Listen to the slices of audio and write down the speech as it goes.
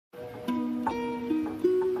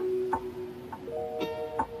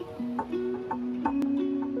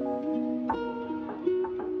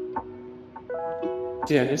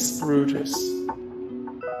Dennis Brutus.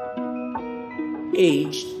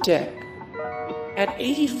 Age Dec. At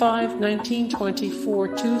 85,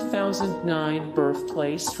 1924, 2009,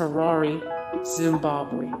 birthplace Harare,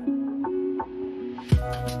 Zimbabwe.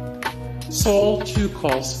 Saul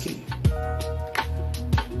Tucholsky.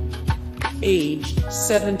 Age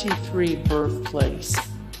 73, birthplace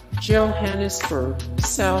Johannesburg,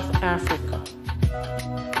 South Africa.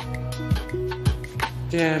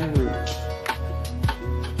 Dan Root.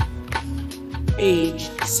 Age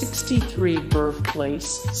 63,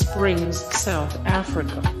 birthplace Springs, South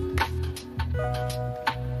Africa.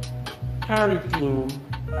 Harry Bloom.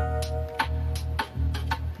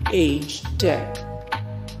 Age Dec.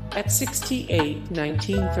 At 68,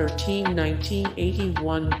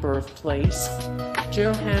 1913-1981, birthplace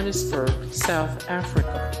Johannesburg, South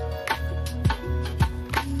Africa.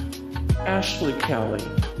 Ashley Kelly.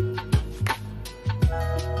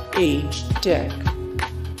 Age Dec.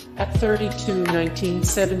 At 32,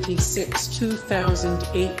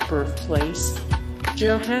 1976-2008, birthplace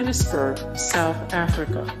Johannesburg, South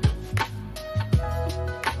Africa.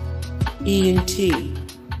 Ian T.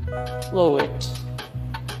 Lowett.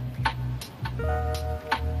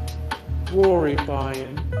 Rory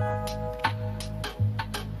Byan.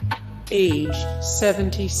 Age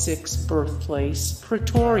 76, birthplace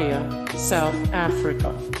Pretoria, South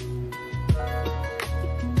Africa.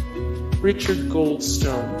 Richard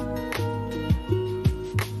Goldstone.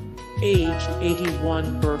 Age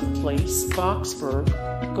 81, birthplace Boksburg,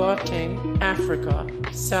 Gauteng, Africa,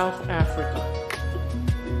 South Africa.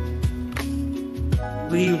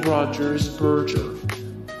 Lee Rogers Berger.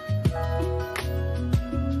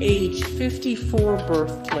 Age 54,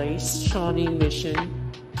 birthplace Shawnee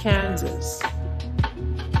Mission, Kansas.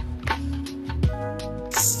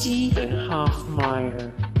 Stephen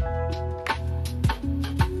Hoffmeyer.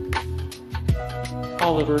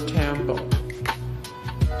 Oliver Tambo.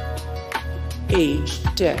 Age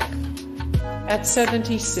Dec. At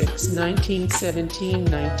 76,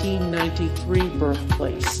 1917-1993,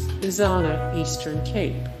 birthplace Izana, Eastern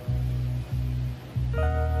Cape.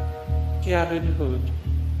 Gavin Hood.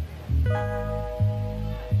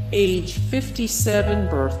 Age 57,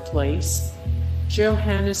 birthplace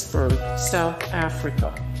Johannesburg, South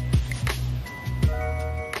Africa.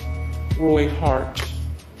 Roy Hart.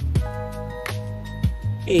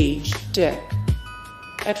 Age Dec.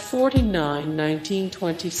 At 49,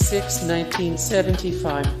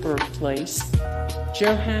 1926-1975, birthplace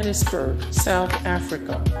Johannesburg, South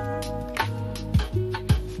Africa.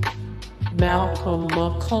 Malcolm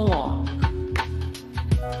McCulloch.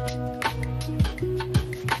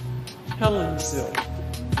 Helen Zill.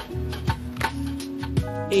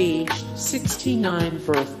 Age 69,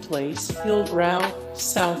 birthplace Hillbrow,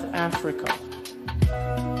 South Africa.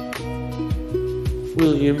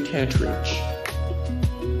 William Kentridge.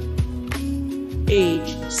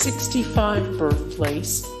 Age 65,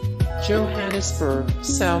 birthplace Johannesburg,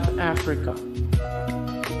 South Africa.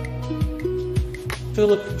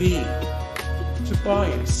 Philip V.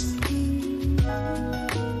 Tobias.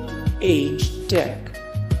 Age Dec.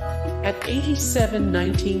 At 87,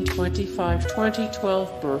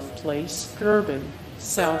 1925-2012, birthplace Durban,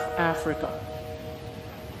 South Africa.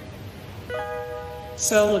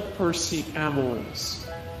 Selig Percy Ambrose.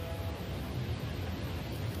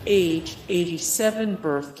 Age 87,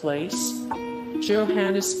 birthplace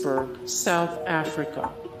Johannesburg, South Africa.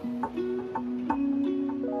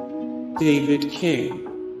 David King.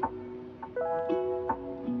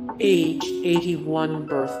 Age 81,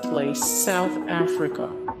 birthplace South Africa.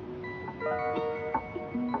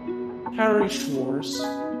 Harry Schwartz.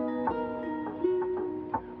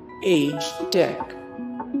 Age Dec.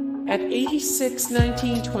 At 86,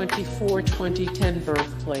 1924-2010,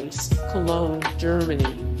 birthplace Cologne,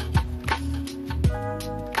 Germany.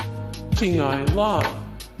 Tingai Lai.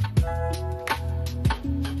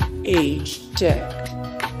 Age Dec.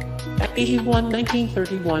 At 81,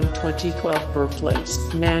 1931-2012, birthplace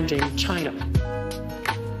Nanjing, China.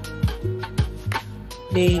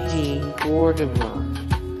 Nadine Gordimer.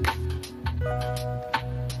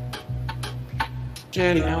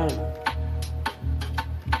 Jenny Allen.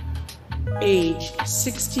 Age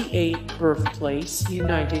 68, birthplace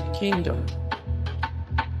United Kingdom.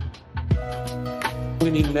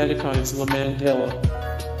 Winnie Madikizela Mandela.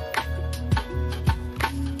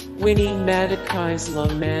 Winnie Madikizela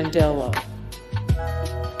Mandela.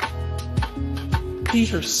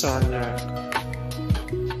 Peter Sarnak.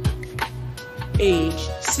 Age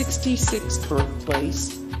 66,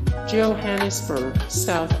 birthplace Johannesburg,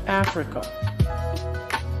 South Africa.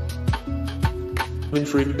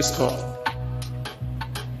 Winfried Biscoff.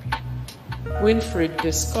 Winfried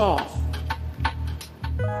Biscoff,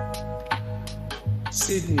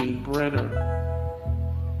 Sydney Brenner,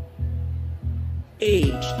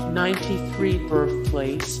 age 93,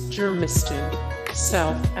 birthplace Germiston,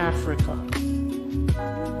 South Africa.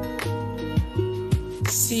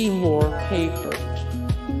 Seymour Papert,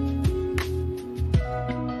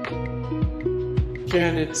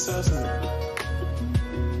 Janet Sussman,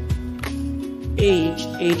 age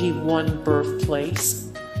 81, birthplace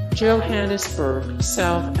Johannesburg,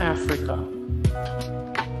 South Africa.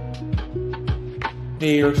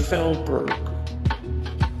 Mayor Feldberg,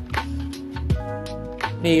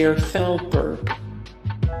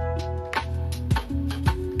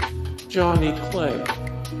 Johnny Clegg,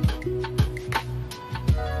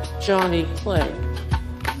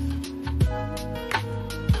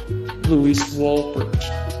 Louis Wolpert,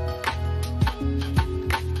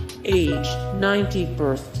 age 90,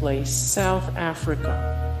 birthplace South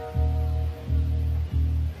Africa.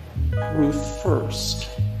 Ruth First,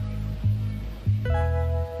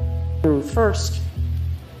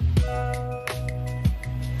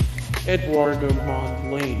 Eduardo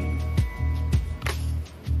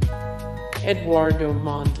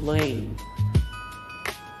Mondlane,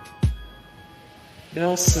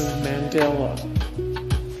 Nelson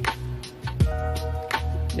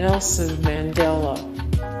Mandela.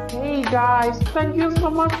 Hey guys, thank you so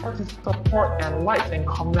much for the support and likes and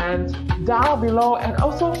comments down below, and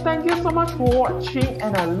also thank you so much for watching,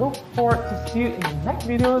 and I look forward to see you in the next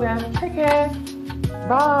video. Then take care,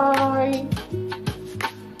 bye.